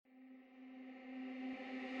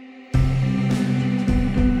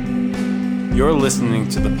You're listening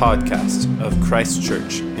to the podcast of Christ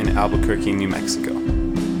Church in Albuquerque, New Mexico.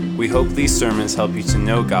 We hope these sermons help you to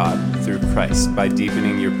know God through Christ by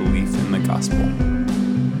deepening your belief in the gospel.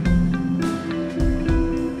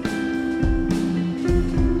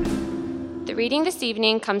 The reading this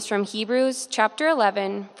evening comes from Hebrews chapter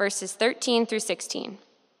 11, verses 13 through 16.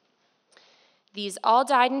 These all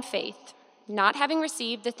died in faith, not having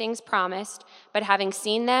received the things promised, but having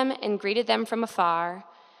seen them and greeted them from afar,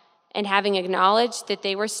 and having acknowledged that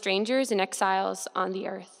they were strangers and exiles on the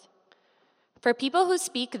earth. For people who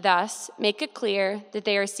speak thus make it clear that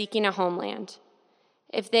they are seeking a homeland.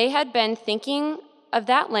 If they had been thinking of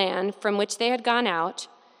that land from which they had gone out,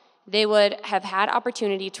 they would have had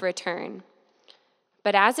opportunity to return.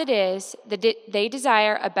 But as it is, they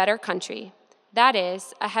desire a better country, that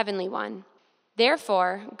is, a heavenly one.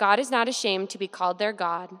 Therefore, God is not ashamed to be called their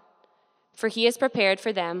God, for he has prepared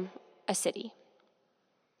for them a city.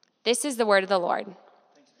 This is the word of the Lord.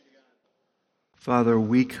 Father,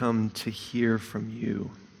 we come to hear from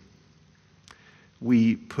you.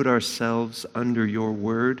 We put ourselves under your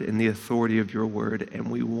word and the authority of your word,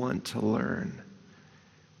 and we want to learn.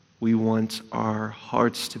 We want our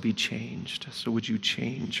hearts to be changed. So would you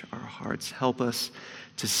change our hearts? Help us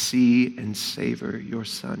to see and savor your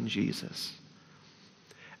Son, Jesus.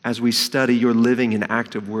 As we study your living and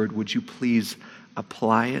active word, would you please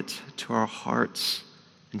apply it to our hearts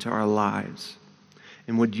and to our lives?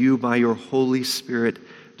 And would you, by your Holy Spirit,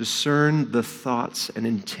 discern the thoughts and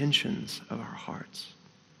intentions of our hearts?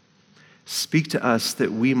 Speak to us that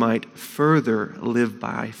we might further live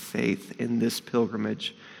by faith in this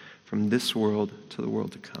pilgrimage from this world to the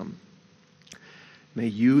world to come. May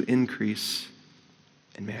you increase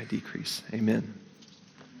and may I decrease. Amen.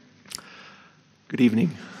 Good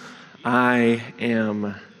evening. I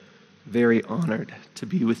am very honored to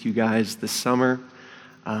be with you guys this summer,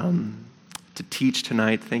 to teach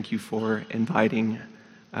tonight. Thank you for inviting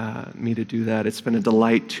me to do that. It's been a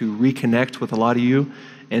delight to reconnect with a lot of you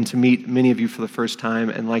and to meet many of you for the first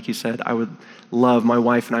time. And like you said, my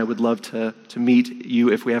wife and I would love to meet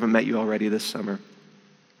you if we haven't met you already this summer.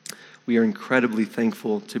 We are incredibly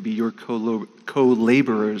thankful to be your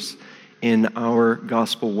co-laborers in our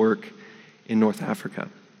gospel work in North Africa.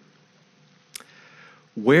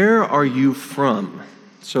 Where are you from?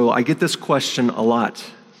 So I get this question a lot.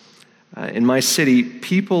 In my city,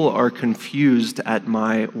 people are confused at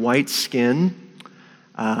my white skin,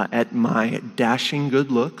 at my dashing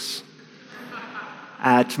good looks,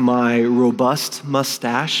 at my robust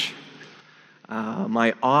mustache,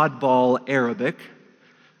 my oddball Arabic.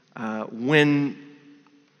 When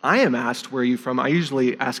I am asked, where are you from? I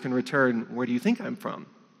usually ask in return, where do you think I'm from?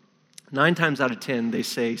 9 times out of 10, they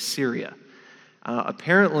say Syria.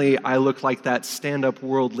 Apparently, I look like that stand-up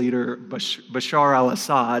world leader, Bashar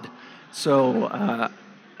al-Assad, so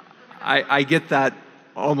I get that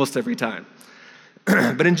almost every time.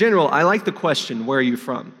 But in general, I like the question, where are you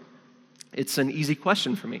from? It's an easy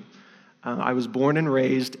question for me. I was born and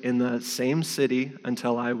raised in the same city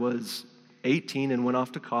until I was 18 and went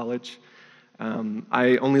off to college.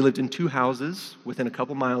 I only lived in 2 houses within a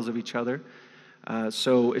couple miles of each other.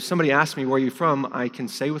 So if somebody asks me, where are you from? I can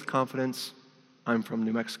say with confidence, I'm from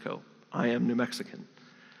New Mexico. I am New Mexican.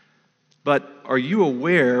 But are you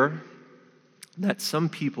aware that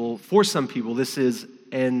for some people, this is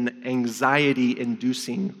an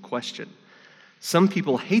anxiety-inducing question? Some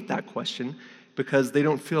people hate that question because they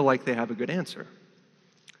don't feel like they have a good answer.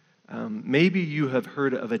 Maybe you have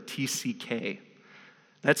heard of a TCK.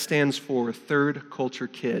 That stands for Third Culture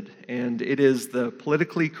Kid, and it is the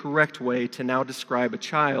politically correct way to now describe a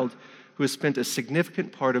child who has spent a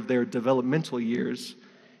significant part of their developmental years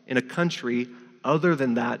in a country other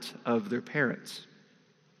than that of their parents.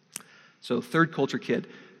 So, third culture kid.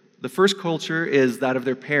 The first culture is that of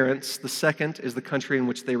their parents, the second is the country in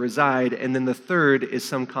which they reside, and then the third is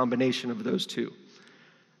some combination of those two.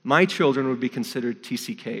 My children would be considered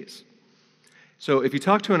TCKs. So if you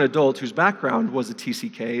talk to an adult whose background was a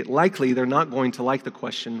TCK, likely they're not going to like the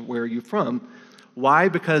question, where are you from? Why?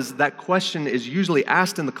 Because that question is usually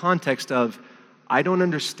asked in the context of, I don't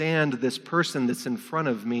understand this person that's in front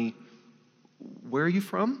of me. Where are you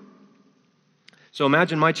from? So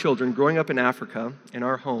imagine my children growing up in Africa, in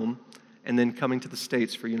our home, and then coming to the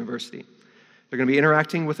States for university. They're going to be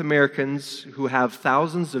interacting with Americans who have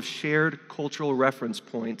thousands of shared cultural reference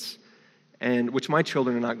points, and which my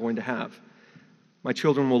children are not going to have. My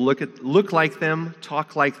children will look like them,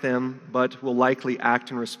 talk like them, but will likely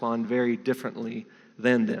act and respond very differently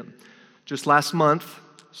than them. Just last month,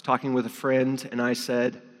 I was talking with a friend, and I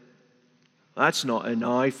said, "That's not a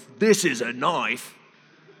knife. This is a knife."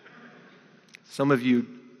 Some of you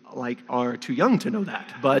are too young to know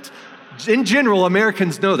that. But in general,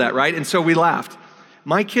 Americans know that, right? And so we laughed.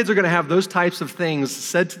 My kids are going to have those types of things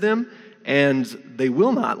said to them, and they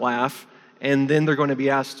will not laugh. And then they're going to be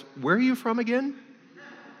asked, where are you from again?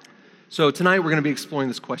 So tonight we're going to be exploring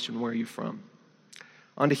this question, where are you from?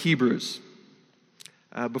 On to Hebrews.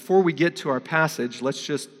 Before we get to our passage, let's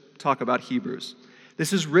just talk about Hebrews.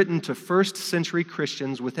 This is written to first century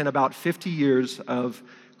Christians within about 50 years of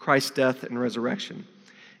Christ's death and resurrection.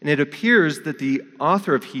 And it appears that the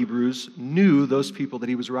author of Hebrews knew those people that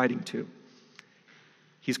he was writing to.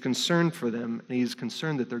 He's concerned for them, and he's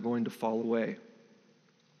concerned that they're going to fall away.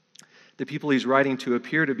 The people he's writing to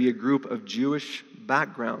appear to be a group of Jewish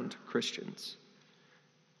background Christians.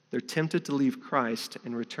 They're tempted to leave Christ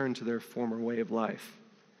and return to their former way of life.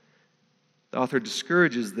 The author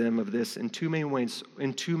discourages them of this in two main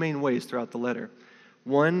ways throughout the letter.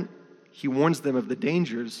 One, he warns them of the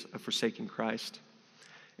dangers of forsaking Christ.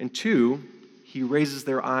 And two, he raises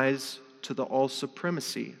their eyes to the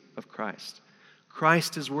all-supremacy of Christ.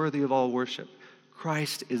 Christ is worthy of all worship.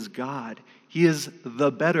 Christ is God. He is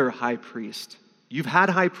the better high priest. You've had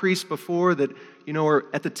high priests before that, are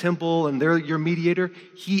at the temple and they're your mediator.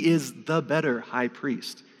 He is the better high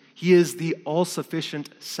priest. He is the all-sufficient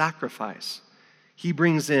sacrifice. He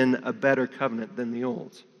brings in a better covenant than the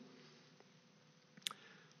old.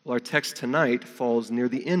 Well, our text tonight falls near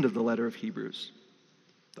the end of the letter of Hebrews.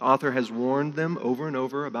 The author has warned them over and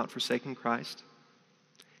over about forsaking Christ.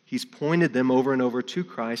 He's pointed them over and over to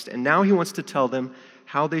Christ, and now he wants to tell them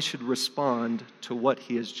how they should respond to what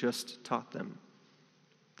he has just taught them.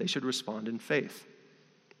 They should respond in faith.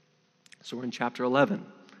 So we're in chapter 11.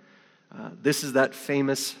 This is that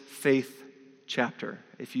famous faith chapter.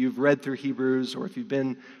 If you've read through Hebrews or if you've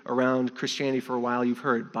been around Christianity for a while, you've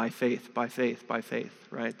heard by faith, by faith, by faith,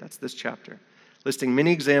 right? That's this chapter, listing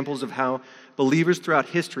many examples of how believers throughout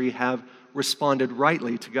history have responded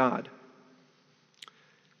rightly to God.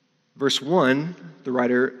 Verse 1, the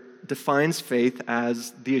writer defines faith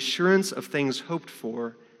as the assurance of things hoped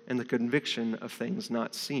for and the conviction of things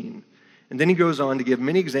not seen. And then he goes on to give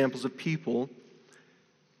many examples of people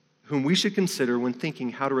whom we should consider when thinking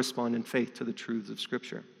how to respond in faith to the truths of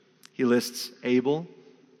Scripture. He lists Abel,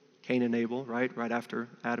 Cain and Abel, right after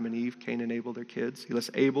Adam and Eve, Cain and Abel, their kids. He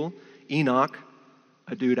lists Abel, Enoch,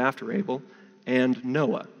 a dude after Abel, and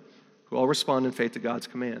Noah, who all respond in faith to God's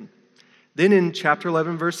command. Then in chapter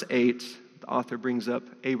 11, verse 8, the author brings up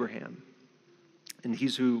Abraham, and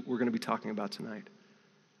he's who we're going to be talking about tonight.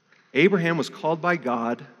 Abraham was called by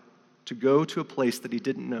God to go to a place that he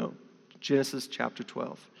didn't know. Genesis chapter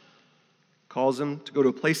 12. Calls him to go to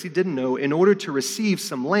a place he didn't know in order to receive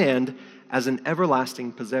some land as an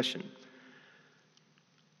everlasting possession.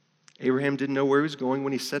 Abraham didn't know where he was going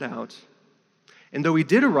when he set out. And though he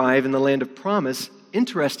did arrive in the land of promise,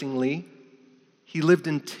 interestingly, he lived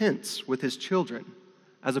in tents with his children,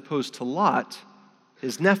 as opposed to Lot,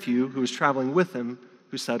 his nephew, who was traveling with him,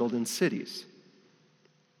 who settled in cities.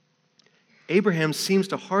 Abraham seems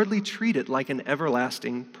to hardly treat it like an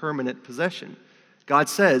everlasting, permanent possession. God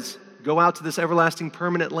says, go out to this everlasting,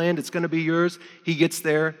 permanent land. It's going to be yours. He gets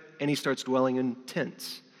there, and he starts dwelling in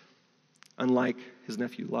tents, unlike his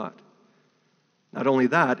nephew Lot. Not only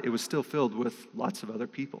that, it was still filled with lots of other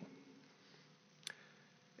people.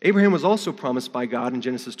 Abraham was also promised by God in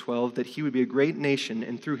Genesis 12 that he would be a great nation,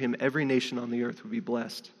 and through him every nation on the earth would be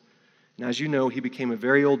blessed. And as you know, he became a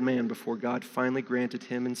very old man before God finally granted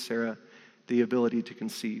him and Sarah the ability to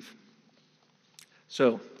conceive.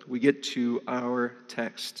 So, we get to our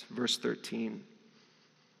text, verse 13.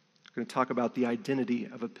 We're going to talk about the identity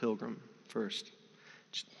of a pilgrim first.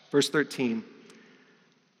 Verse 13.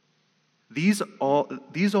 These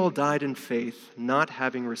all died in faith, not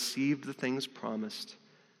having received the things promised,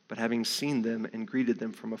 but having seen them and greeted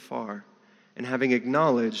them from afar, and having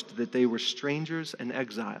acknowledged that they were strangers and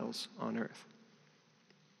exiles on earth.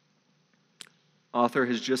 Author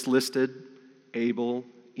has just listed Abel,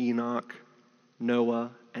 Enoch,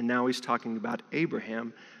 Noah, and now he's talking about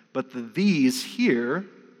Abraham. But the these here,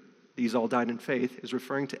 these all died in faith, is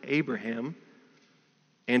referring to Abraham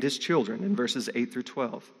and his children in verses 8 through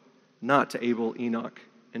 12, not to Abel, Enoch,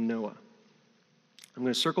 and Noah. I'm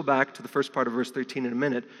going to circle back to the first part of verse 13 in a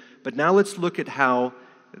minute, but now let's look at how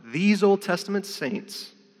these Old Testament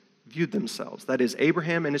saints viewed themselves. That is,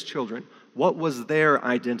 Abraham and his children. What was their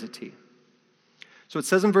identity? So it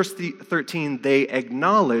says in verse 13, they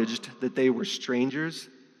acknowledged that they were strangers,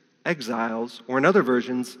 exiles, or in other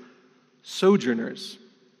versions, sojourners,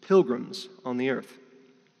 pilgrims on the earth.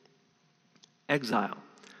 Exile,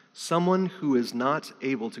 someone who is not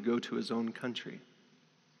able to go to his own country.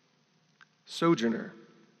 Sojourner,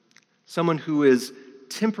 someone who is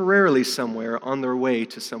temporarily somewhere on their way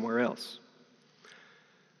to somewhere else.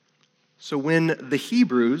 So when the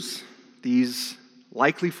Hebrews, these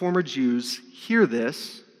likely former Jews, hear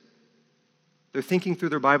this, they're thinking through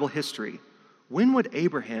their Bible history. When would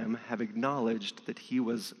Abraham have acknowledged that he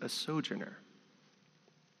was a sojourner?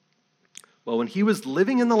 Well, when he was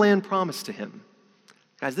living in the land promised to him.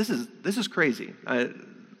 Guys, this is crazy.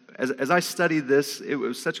 As I studied this, it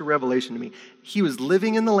was such a revelation to me. He was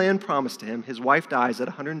living in the land promised to him. His wife dies at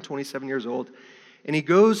 127 years old. And he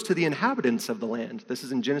goes to the inhabitants of the land. This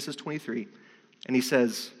is in Genesis 23. And he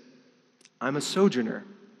says, I'm a sojourner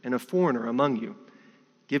and a foreigner among you.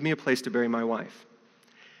 Give me a place to bury my wife.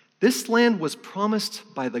 This land was promised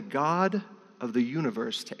by the God of the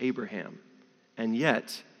universe to Abraham. And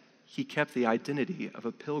yet, he kept the identity of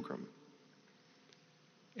a pilgrim.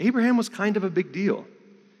 Abraham was kind of a big deal.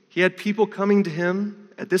 He had people coming to him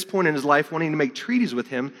at this point in his life wanting to make treaties with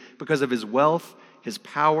him because of his wealth, his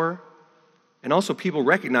power, and also people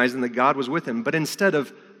recognizing that God was with him. But instead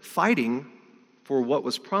of fighting for what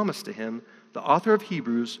was promised to him, the author of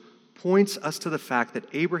Hebrews points us to the fact that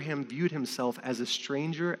Abraham viewed himself as a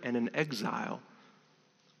stranger and an exile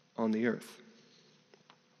on the earth.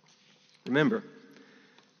 Remember,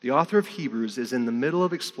 the author of Hebrews is in the middle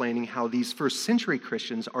of explaining how these first century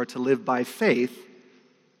Christians are to live by faith,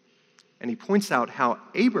 and he points out how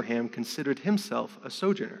Abraham considered himself a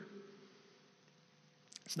sojourner.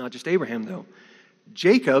 It's not just Abraham, though.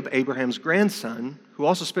 Jacob, Abraham's grandson, who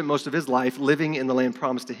also spent most of his life living in the land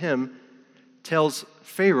promised to him, tells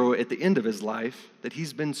Pharaoh at the end of his life that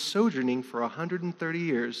he's been sojourning for 130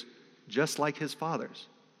 years, just like his fathers,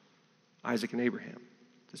 Isaac and Abraham.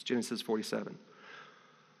 That's Genesis 47.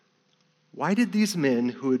 Why did these men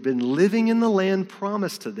who had been living in the land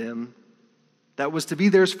promised to them that was to be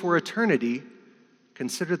theirs for eternity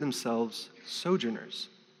consider themselves sojourners?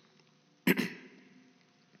 Let's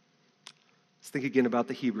think again about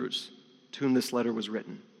the Hebrews, to whom this letter was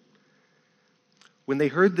written. When they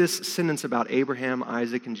heard this sentence about Abraham,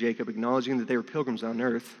 Isaac, and Jacob acknowledging that they were pilgrims on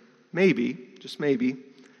earth, maybe, just maybe,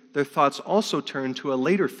 their thoughts also turned to a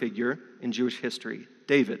later figure in Jewish history,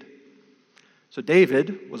 David. So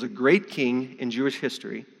David was a great king in Jewish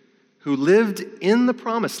history who lived in the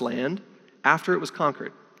promised land after it was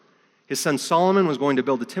conquered. His son Solomon was going to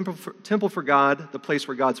build a temple for God, the place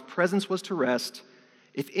where God's presence was to rest.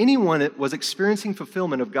 If anyone was experiencing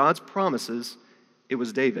fulfillment of God's promises, it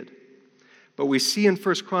was David. But we see in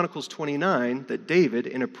 1 Chronicles 29 that David,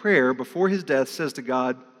 in a prayer before his death, says to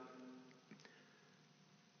God,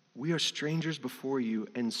 "We are strangers before you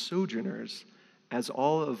and sojourners, as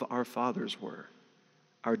all of our fathers were.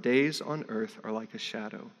 Our days on earth are like a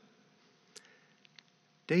shadow."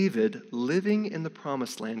 David, living in the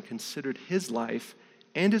promised land, considered his life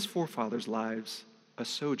and his forefathers' lives a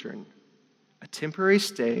sojourn, a temporary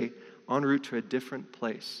stay en route to a different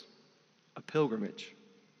place, a pilgrimage.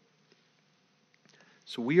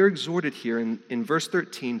 So we are exhorted here in verse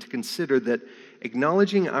 13 to consider that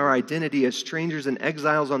acknowledging our identity as strangers and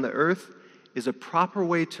exiles on the earth is a proper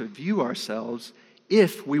way to view ourselves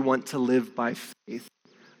if we want to live by faith,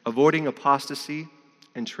 avoiding apostasy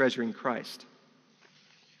and treasuring Christ.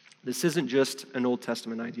 This isn't just an Old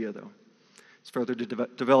Testament idea, though. It's further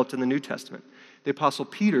developed in the New Testament. The Apostle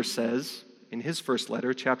Peter says in his first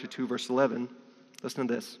letter, chapter 2, verse 11, listen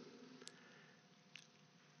to this.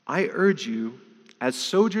 "I urge you, as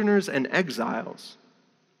sojourners and exiles,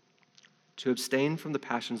 to abstain from the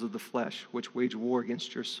passions of the flesh, which wage war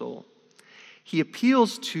against your soul." He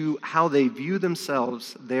appeals to how they view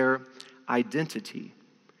themselves, their identity.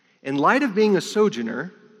 In light of being a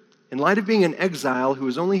sojourner, in light of being an exile who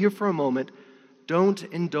is only here for a moment, don't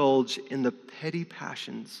indulge in the petty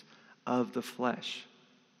passions of the flesh,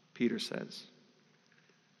 Peter says.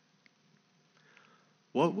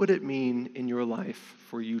 What would it mean in your life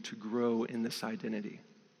for you to grow in this identity?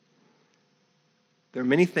 There are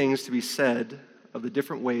many things to be said of the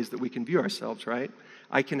different ways that we can view ourselves, right?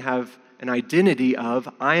 I can have an identity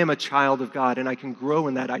of, I am a child of God, and I can grow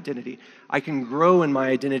in that identity. I can grow in my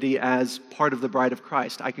identity as part of the bride of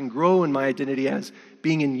Christ. I can grow in my identity as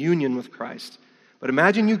being in union with Christ. But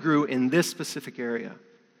imagine you grew in this specific area,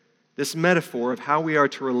 this metaphor of how we are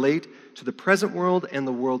to relate to the present world and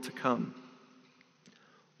the world to come.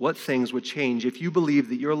 What things would change if you believed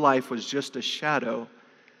that your life was just a shadow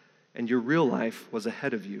and your real life was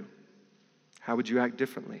ahead of you? How would you act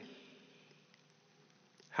differently?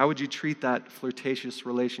 How would you treat that flirtatious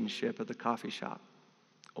relationship at the coffee shop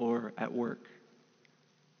or at work?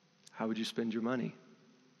 How would you spend your money?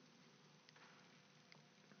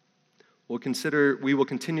 We will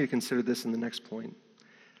continue to consider this in the next point.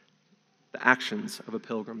 The the actions of a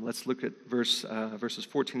pilgrim. Let's look at verses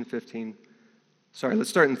 14 and 15. Sorry, let's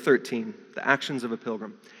start in 13, the actions of a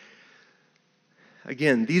pilgrim.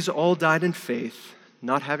 Again, these all died in faith,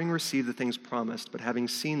 not having received the things promised, but having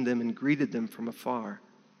seen them and greeted them from afar,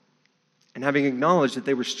 and having acknowledged that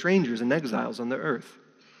they were strangers and exiles on the earth.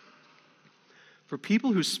 For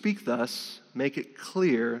people who speak thus make it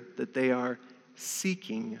clear that they are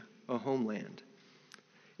seeking a homeland.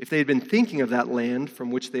 If they had been thinking of that land from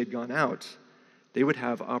which they had gone out, they would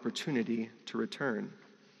have opportunity to return.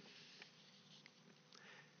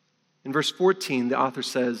 In verse 14, the author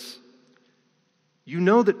says, "You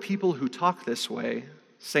know that people who talk this way,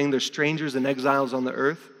 saying they're strangers and exiles on the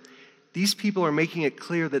earth, these people are making it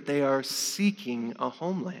clear that they are seeking a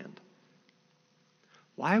homeland."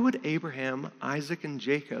 Why would Abraham, Isaac, and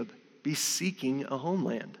Jacob be seeking a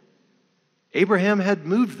homeland? Abraham had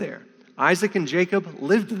moved there. Isaac and Jacob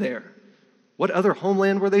lived there. What other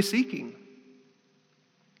homeland were they seeking?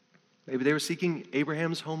 Maybe they were seeking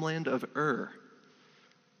Abraham's homeland of Ur.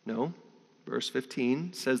 No, verse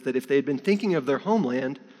 15 says that if they had been thinking of their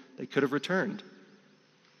homeland, they could have returned.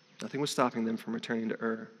 Nothing was stopping them from returning to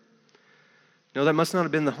Ur. No, that must not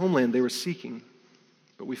have been the homeland they were seeking.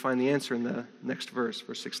 But we find the answer in the next verse,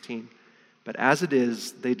 verse 16. But as it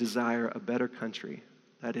is, they desire a better country,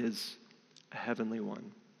 that is, a heavenly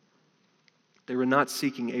one. They were not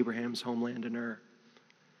seeking Abraham's homeland in Ur.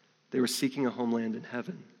 They were seeking a homeland in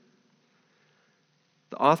heaven.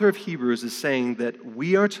 The author of Hebrews is saying that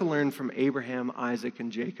we are to learn from Abraham, Isaac,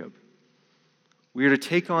 and Jacob. We are to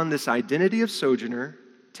take on this identity of sojourner,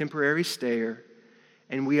 temporary stayer,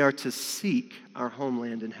 and we are to seek our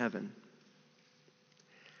homeland in heaven.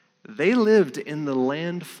 They lived in the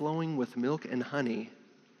land flowing with milk and honey,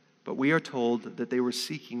 but we are told that they were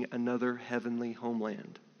seeking another heavenly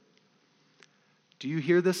homeland. Do you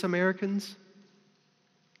hear this, Americans?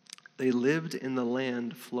 They lived in the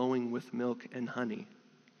land flowing with milk and honey,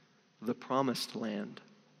 the promised land.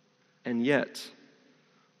 And yet,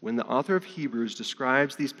 when the author of Hebrews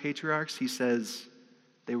describes these patriarchs, he says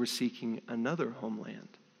they were seeking another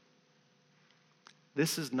homeland.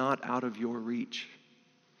 This is not out of your reach.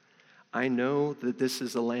 I know that this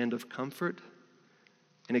is a land of comfort,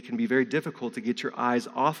 and it can be very difficult to get your eyes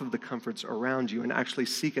off of the comforts around you and actually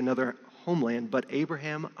seek another homeland. But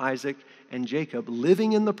Abraham, Isaac, and Jacob,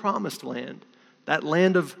 living in the promised land, that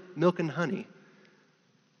land of milk and honey,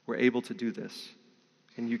 were able to do this,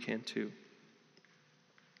 and you can too.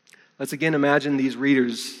 Let's again imagine these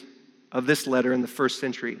readers of this letter in the first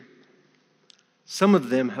century. Some of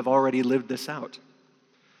them have already lived this out.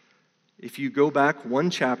 If you go back one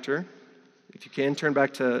chapter, if you can turn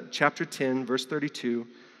back to chapter 10, verse 32,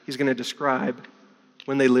 he's going to describe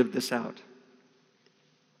when they lived this out.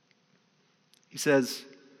 He says,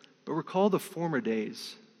 "But recall the former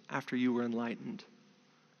days after you were enlightened,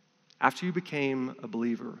 after you became a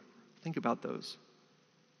believer." Think about those.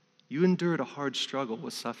 You endured a hard struggle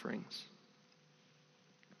with sufferings,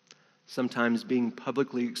 sometimes being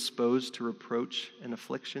publicly exposed to reproach and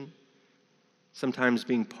affliction, sometimes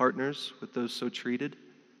being partners with those so treated.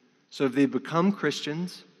 So if they become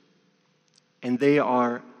Christians and they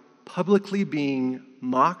are publicly being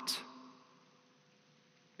mocked,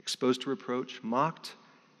 exposed to reproach, mocked,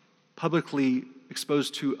 publicly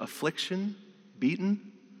exposed to affliction,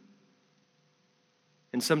 beaten,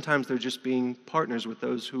 and sometimes they're just being partners with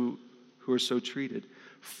those who are so treated.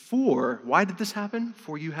 Why did this happen?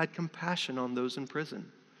 For you had compassion on those in prison.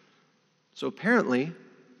 So apparently,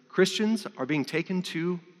 Christians are being taken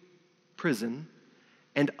to prison,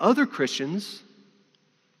 and other Christians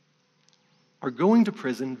are going to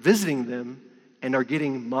prison, visiting them, and are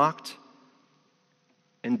getting mocked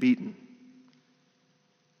and beaten.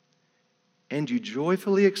 And you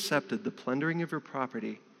joyfully accepted the plundering of your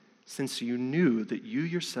property, since you knew that you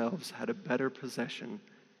yourselves had a better possession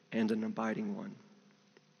and an abiding one.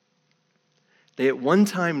 They at one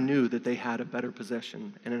time knew that they had a better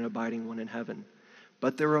possession and an abiding one in heaven.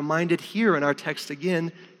 But they're reminded here in our text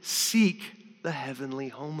again, seek the heavenly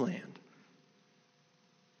homeland.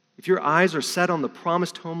 If your eyes are set on the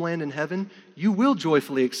promised homeland in heaven, you will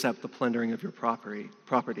joyfully accept the plundering of your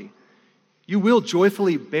property. You will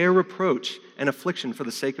joyfully bear reproach and affliction for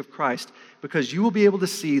the sake of Christ, because you will be able to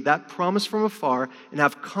see that promise from afar and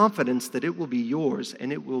have confidence that it will be yours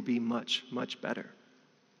and it will be much, much better.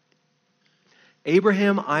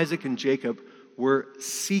 Abraham, Isaac, and Jacob were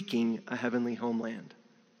seeking a heavenly homeland.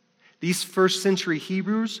 These first century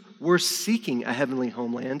Hebrews were seeking a heavenly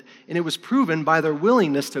homeland, and it was proven by their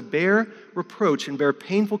willingness to bear reproach and bear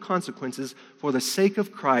painful consequences for the sake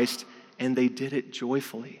of Christ, and they did it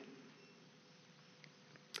joyfully.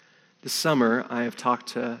 This summer, I have talked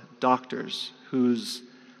to doctors whose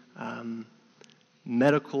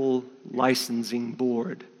medical licensing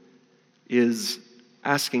board is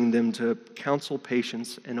asking them to counsel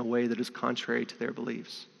patients in a way that is contrary to their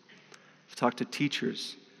beliefs. I've talked to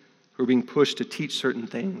teachers who are being pushed to teach certain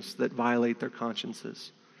things that violate their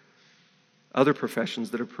consciences. Other professions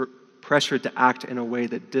that are pressured to act in a way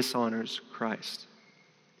that dishonors Christ.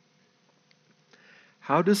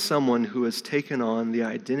 How does someone who has taken on the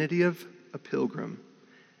identity of a pilgrim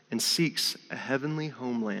and seeks a heavenly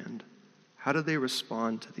homeland, how do they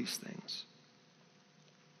respond to these things?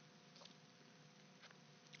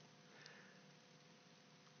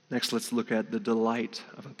 Next, let's look at the delight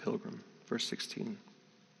of a pilgrim. Verse 16.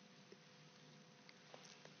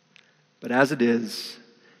 But as it is,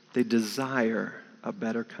 they desire a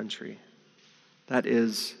better country. That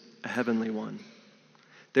is, a heavenly one.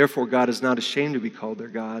 Therefore, God is not ashamed to be called their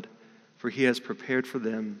God, for he has prepared for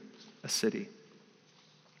them a city.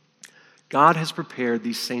 God has prepared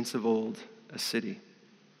these saints of old a city.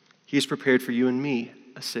 He has prepared for you and me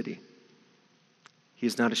a city. He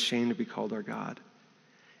is not ashamed to be called our God.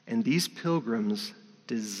 And these pilgrims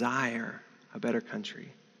desire a better country.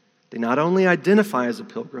 They not only identify as a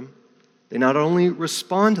pilgrim, they not only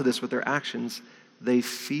respond to this with their actions, they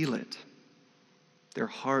feel it. Their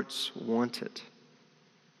hearts want it.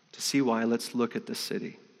 To see why, let's look at this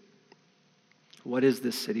city. What is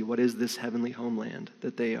this city? What is this heavenly homeland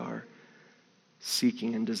that they are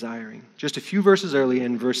seeking and desiring? Just a few verses earlier,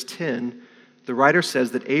 in verse 10, the writer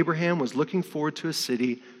says that Abraham was looking forward to a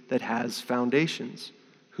city that has foundations,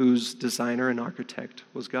 whose designer and architect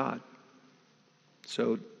was God.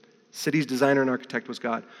 So, city's designer and architect was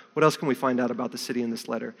God. What else can we find out about the city in this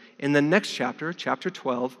letter? In the next chapter, chapter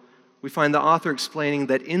 12, we find the author explaining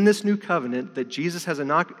that in this new covenant that Jesus has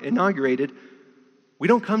inaugurated, we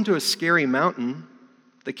don't come to a scary mountain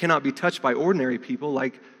that cannot be touched by ordinary people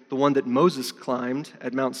like the one that Moses climbed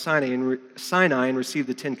at Mount Sinai and received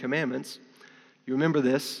the Ten Commandments. You remember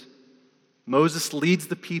this. Moses leads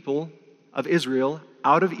the people of Israel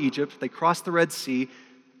out of Egypt. They cross the Red Sea.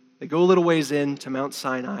 They go a little ways in to Mount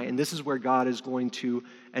Sinai, and this is where God is going to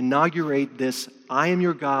inaugurate this, I am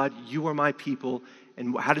your God, you are my people.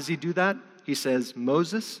 And how does he do that? He says,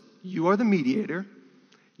 Moses, you are the mediator.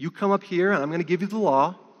 You come up here, and I'm going to give you the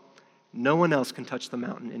law. No one else can touch the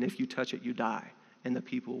mountain, and if you touch it, you die. And the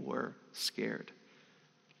people were scared.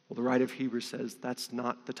 Well, the writer of Hebrews says that's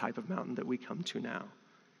not the type of mountain that we come to now.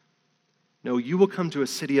 No, you will come to a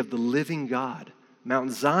city of the living God,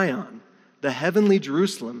 Mount Zion, the heavenly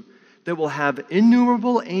Jerusalem, that will have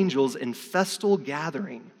innumerable angels in festal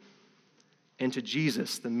gathering, and to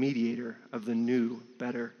Jesus, the mediator of the new,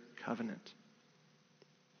 better covenant.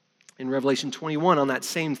 In Revelation 21, on that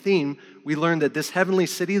same theme, we learn that this heavenly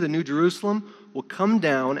city, the New Jerusalem, will come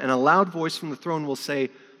down, and a loud voice from the throne will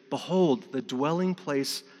say, Behold, the dwelling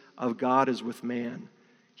place of God is with man.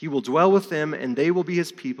 He will dwell with them, and they will be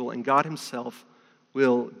his people, and God himself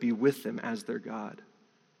will be with them as their God.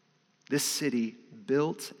 This city,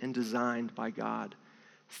 built and designed by God,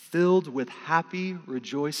 filled with happy,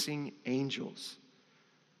 rejoicing angels.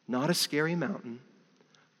 Not a scary mountain,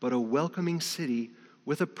 but a welcoming city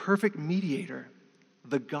with a perfect mediator,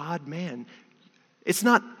 the God-man. It's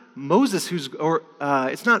not Moses who's going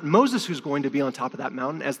to be on top of that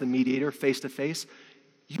mountain as the mediator, face to face.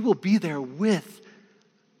 You will be there with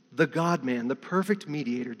the God-man, the perfect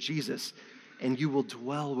mediator, Jesus, and you will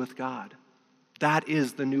dwell with God. That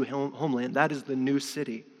is the new homeland. That is the new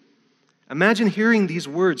city. Imagine hearing these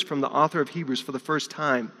words from the author of Hebrews for the first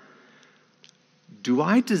time. Do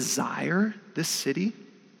I desire this city?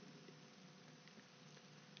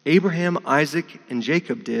 Abraham, Isaac, and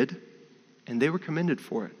Jacob did, and they were commended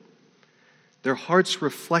for it. Their hearts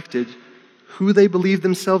reflected who they believed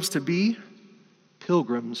themselves to be,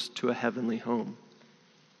 pilgrims to a heavenly home.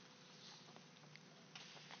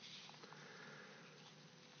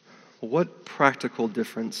 What practical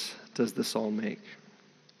difference does this all make?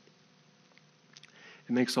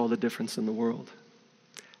 It makes all the difference in the world.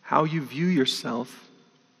 How you view yourself,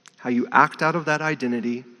 how you act out of that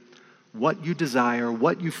identity, what you desire,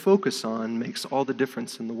 what you focus on makes all the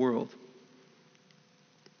difference in the world.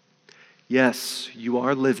 Yes, you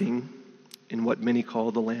are living in what many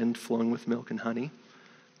call the land flowing with milk and honey,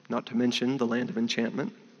 not to mention the land of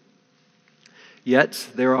enchantment. Yet,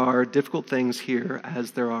 there are difficult things here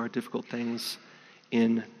as there are difficult things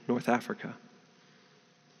in North Africa.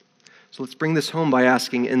 So let's bring this home by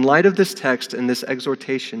asking, in light of this text and this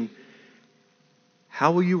exhortation,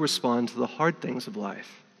 how will you respond to the hard things of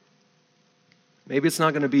life? Maybe it's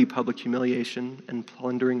not going to be public humiliation and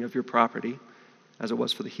plundering of your property, as it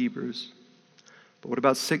was for the Hebrews. But what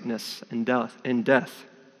about sickness and death?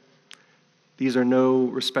 These are no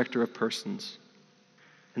respecter of persons.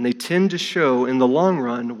 And they tend to show in the long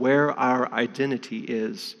run where our identity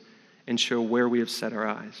is and show where we have set our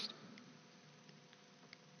eyes.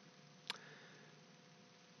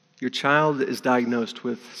 Your child is diagnosed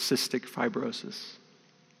with cystic fibrosis.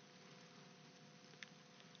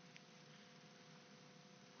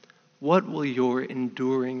 What will your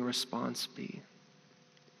enduring response be?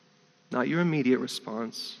 Not your immediate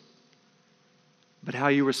response, but how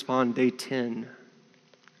you respond day 10,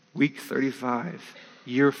 week 35,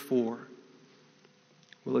 year 4.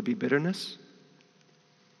 Will it be bitterness?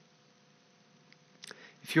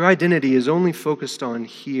 If your identity is only focused on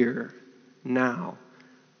here, now,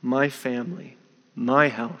 my family, my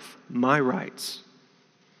health, my rights,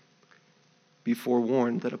 be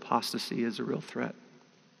forewarned that apostasy is a real threat.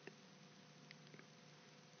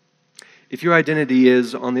 If your identity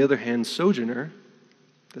is, on the other hand, sojourner,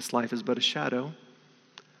 this life is but a shadow,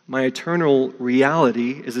 my eternal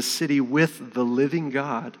reality is a city with the living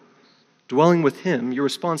God, dwelling with Him, your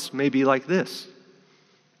response may be like this.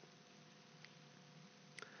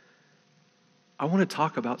 I want to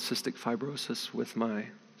talk about cystic fibrosis with my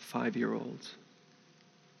 5-year-old.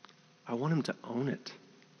 I want him to own it.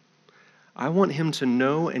 I want him to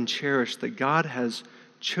know and cherish that God has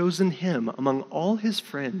chosen him among all his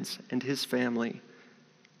friends and his family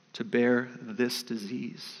to bear this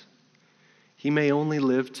disease. He may only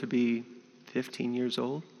live to be 15 years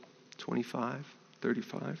old, 25,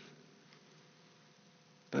 35.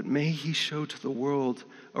 But may he show to the world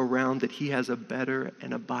around that he has a better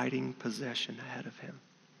and abiding possession ahead of him.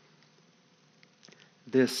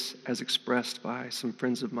 This, as expressed by some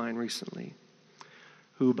friends of mine recently,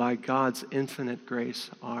 who by God's infinite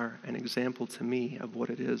grace are an example to me of what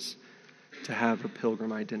it is to have a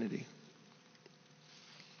pilgrim identity.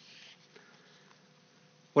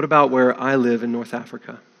 What about where I live in North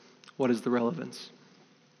Africa? What is the relevance?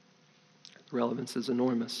 The relevance is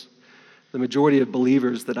enormous. The majority of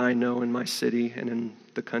believers that I know in my city and in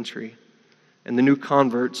the country, and the new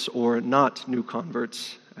converts, or not new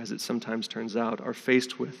converts, as it sometimes turns out, are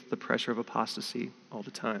faced with the pressure of apostasy all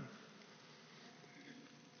the time.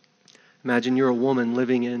 Imagine you're a woman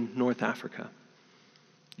living in North Africa.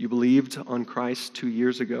 You believed on Christ 2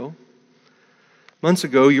 years ago. Months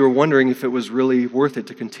ago, you were wondering if it was really worth it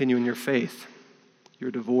to continue in your faith.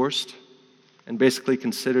 You're divorced and basically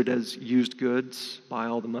considered as used goods by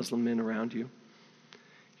all the Muslim men around you.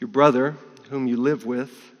 Your brother, whom you live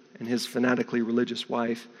with, and his fanatically religious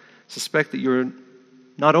wife suspect that you're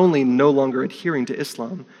not only no longer adhering to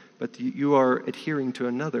Islam, but you are adhering to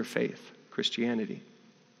another faith, Christianity.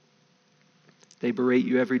 They berate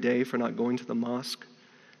you every day for not going to the mosque,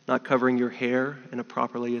 not covering your hair in a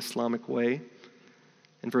properly Islamic way,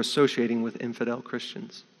 and for associating with infidel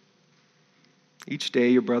Christians. Each day,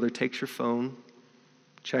 your brother takes your phone,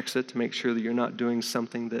 checks it to make sure that you're not doing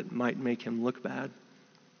something that might make him look bad.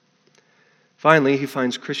 Finally, he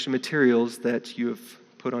finds Christian materials that you have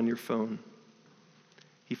put on your phone.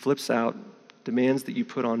 He flips out, demands that you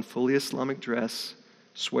put on fully Islamic dress,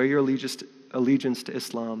 swear your allegiance to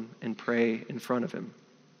Islam, and pray in front of him.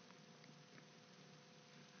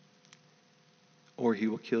 Or he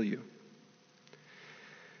will kill you.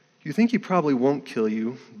 You think he probably won't kill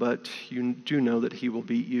you, but you do know that he will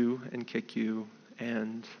beat you and kick you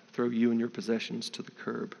and throw you and your possessions to the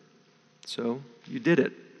curb. So you did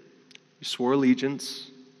it. You swore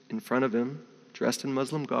allegiance in front of him, dressed in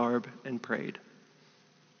Muslim garb, and prayed.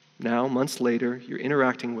 Now, months later, you're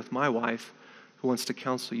interacting with my wife, who wants to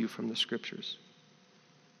counsel you from the Scriptures.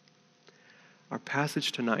 Our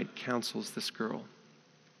passage tonight counsels this girl.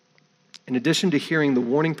 In addition to hearing the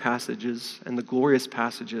warning passages and the glorious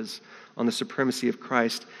passages on the supremacy of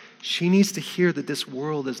Christ, she needs to hear that this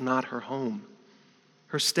world is not her home.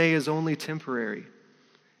 Her stay is only temporary.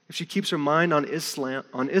 If she keeps her mind on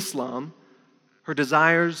Islam, her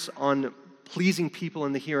desires on pleasing people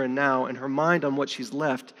in the here and now, and her mind on what she's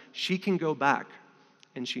left, she can go back,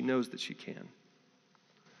 and she knows that she can.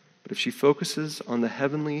 But if she focuses on the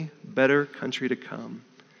heavenly, better country to come,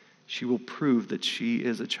 she will prove that she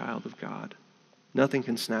is a child of God. Nothing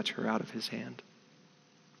can snatch her out of his hand.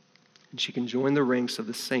 And she can join the ranks of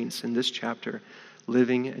the saints in this chapter,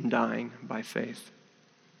 living and dying by faith.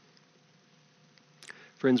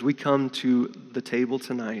 Friends, we come to the table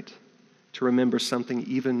tonight to remember something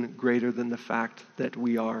even greater than the fact that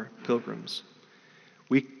we are pilgrims.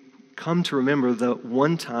 We come to remember the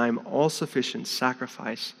one-time, all-sufficient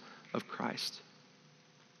sacrifice of Christ.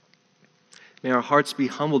 May our hearts be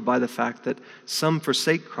humbled by the fact that some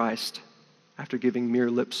forsake Christ after giving mere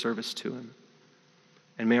lip service to him.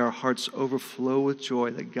 And may our hearts overflow with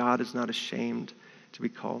joy that God is not ashamed to be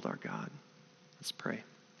called our God. Let's pray.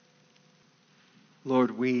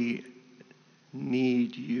 Lord, we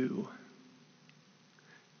need you.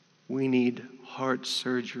 We need heart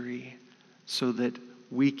surgery so that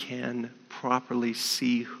we can properly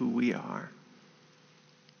see who we are.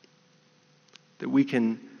 That we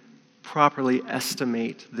can properly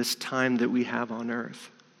estimate this time that we have on earth.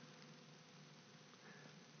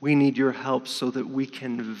 We need your help so that we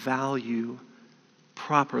can value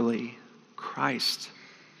properly Christ,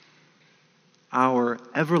 our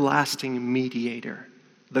everlasting mediator,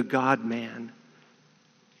 the God-man,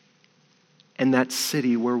 and that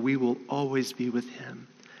city where we will always be with him.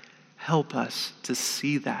 Help us to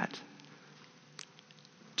see that,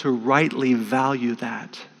 to rightly value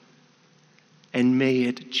that, and may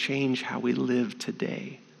it change how we live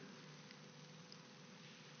today.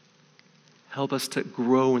 Help us to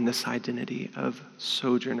grow in this identity of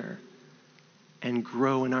sojourner and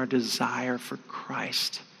grow in our desire for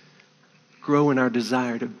Christ. Grow in our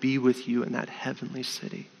desire to be with you in that heavenly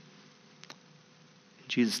city. In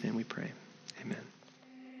Jesus' name we pray. Amen.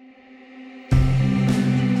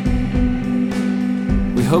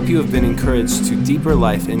 We hope you have been encouraged to deeper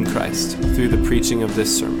life in Christ through the preaching of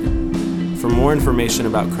this sermon. For more information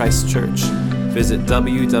about Christ Church, visit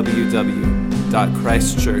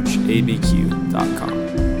www.christchurchabq.com.